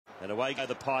And away go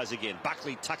the Pies again.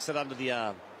 Buckley tucks it under the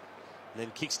arm. And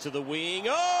then kicks to the wing.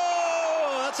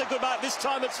 Oh, that's a good mark. This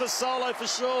time it's Fasolo for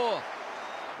sure.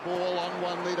 Ball on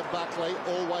 1 metre. Buckley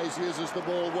always uses the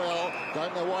ball well.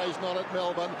 Don't know why he's not at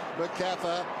Melbourne.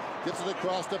 McCaffer gets it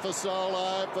across to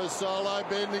Fasolo. Fasolo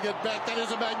bending it back. That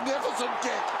is a magnificent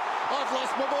kick. I've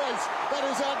lost my voice. That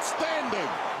is outstanding.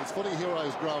 It's footy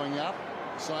heroes growing up.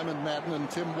 Simon Madden and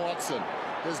Tim Watson.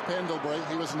 There's Pendlebury.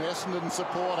 He was an Essendon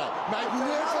supporter.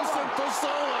 Magnificent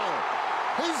Fasolo.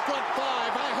 He's got 5,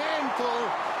 a handful.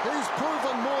 He's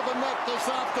proven more than that this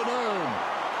afternoon.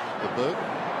 The boot.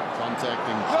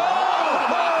 Contacting.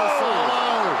 Fasolo.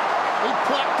 He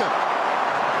plucked it.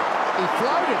 He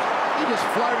floated. He just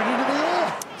floated into the air.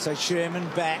 So Sherman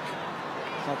back.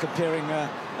 Like comparing a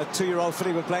 2-year-old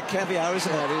filly with black caviar,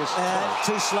 isn't it? That is.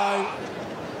 Too slow.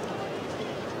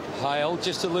 Hale,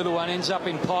 just a little one, ends up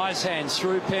in Pye's hands.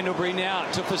 Through Pendlebury now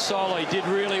to Fasolo. He did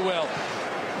really well.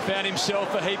 Found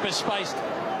himself a heap of space.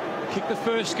 Kicked the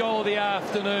first goal of the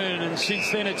afternoon, and since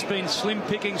then it's been slim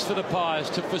pickings for the Pies.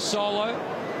 To Fasolo,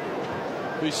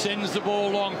 who sends the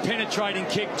ball long, penetrating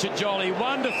kick to Jolly.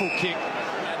 Wonderful kick.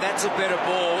 That's a better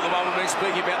ball. The one we've been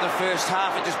speaking about in the first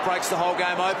half, it just breaks the whole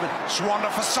game open. Swan to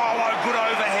Fasolo, good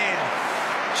overhead.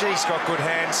 He's got good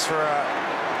hands for a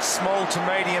small to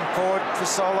medium forward.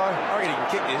 Fasolo, I reckon he can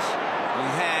kick this. He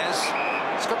has.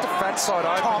 He's got the fat side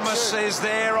open. Thomas is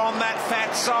there on that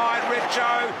fat side,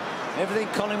 Richo. Everything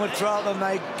Collingwood throw at them,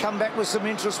 they come back with some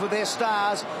interest with their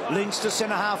stars. Lynch to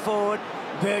centre half forward.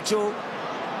 Birchall.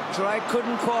 Drake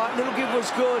couldn't quite. Little give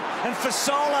was good. And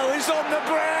Fasolo is on the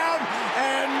ground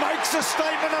and makes a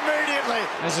statement immediately.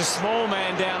 There's a small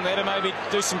man down there to maybe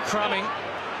do some crumbing.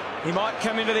 He might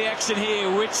come into the action here,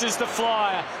 which is the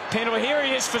flyer. Pendlebury, here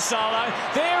he is, Fasolo.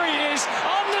 There he is,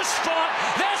 on the spot.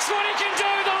 That's what he can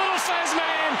do, the little Faz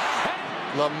man.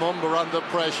 Lumumba under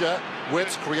pressure.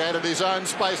 Witts created his own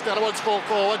space. Downwards, fall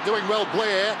forward. Doing well,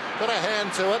 Blair. Got a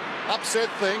hand to it. Upset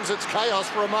things. It's chaos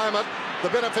for a moment. The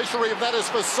beneficiary of that is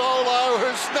Fasolo,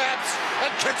 who snaps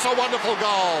and kicks a wonderful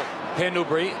goal.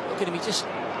 Pendlebury, look at him, he just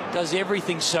does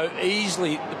everything so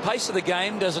easily. The pace of the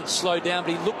game doesn't slow down,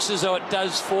 but he looks as though it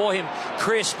does for him.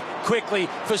 Crisp, quickly,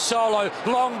 Fasolo,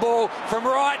 long ball from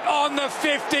right on the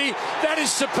 50. That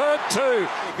is superb too.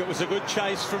 It was a good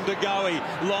chase from De Goey.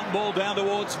 Long ball down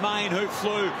towards Main, who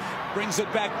flew. Brings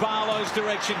it back Barlow's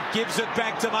direction, gives it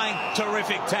back to Main.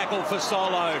 Terrific tackle for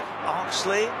Solo.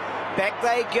 Oxley, back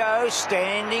they go,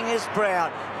 standing his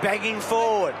proud, banging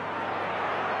forward.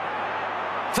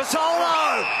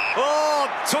 Fasolo! Oh,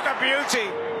 took a beauty.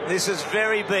 This is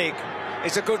very big.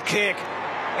 It's a good kick.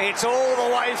 It's all the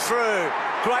way through.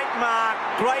 Great mark,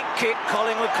 great kick.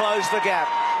 Collingwood closed the gap.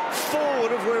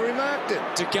 Forward of where he marked it.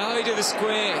 To go to the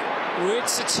square.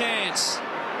 Witts a chance.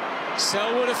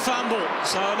 Selwood a fumble.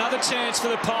 So another chance for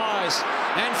the Pies.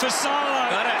 And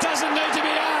Fasolo doesn't need to be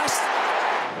asked.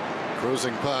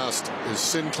 Cruising past is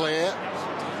Sinclair.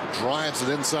 Drives it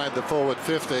inside the forward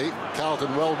 50.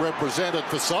 Carlton well represented.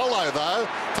 Fasolo, though,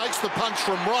 takes the punch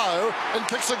from Rowe and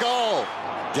kicks a goal.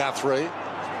 Guthrie,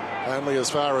 only as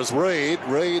far as Reid.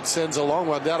 Reid sends a long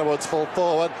one down towards full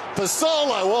forward.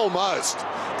 Fasolo almost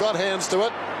got hands to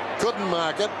it. Couldn't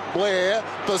mark it. Blair.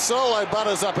 Fasolo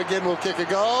butters up again. Will kick a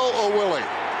goal, or will he?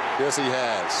 Yes, he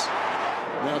has.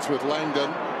 Now it's with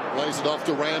Langdon. Lays it off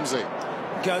to Ramsey.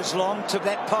 Goes long to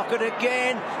that pocket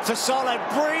again. Fasolo,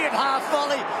 brilliant half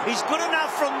volley. He's good enough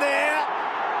from there.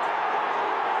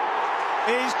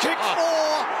 He's kicked 4,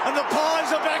 and the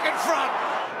Pies are back in front.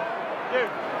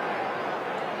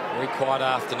 Very quiet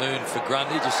afternoon for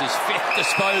Grundy. Just his 5th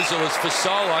disposal as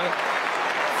Fasolo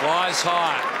flies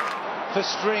high. For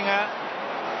Stringer,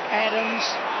 Adams,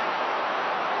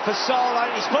 Fasolo.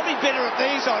 He's probably better at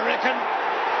these, I reckon.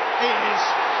 He is.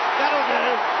 That'll do.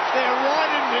 They're right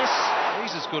in this.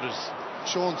 He's as good as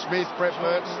Sean Smith, Brett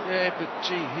Mertz. Yeah, but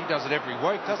gee, he does it every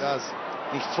week, doesn't he?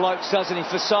 He floats, doesn't he,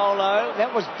 Fasolo?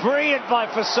 That was brilliant by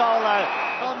Fasolo.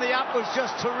 On the up was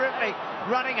just terrific.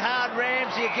 Running hard,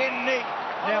 Ramsey again, Nick.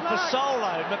 Now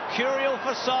Fasolo, mercurial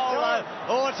Fasolo.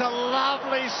 Oh, it's a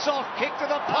lovely soft kick to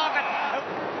the pocket.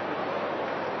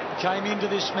 Came into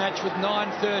this match with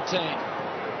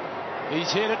 9-13. He's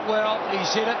hit it well,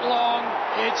 he's hit it long.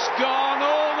 It's gone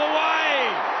all the way.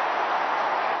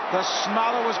 The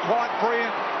smother was quite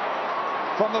brilliant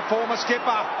from the former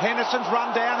skipper. Henderson's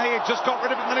run down here, just got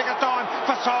rid of it in the nick of time.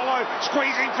 Fasolo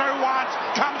squeezing through once,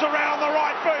 comes around the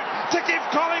right boot to give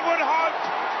Collingwood hope,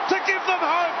 to give them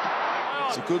hope.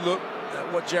 It's a good look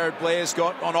at what Jared Blair's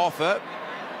got on offer.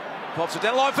 Pops it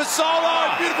down the line for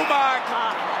Solo. Beautiful mark.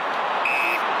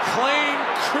 Clean,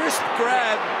 crisp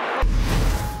grab.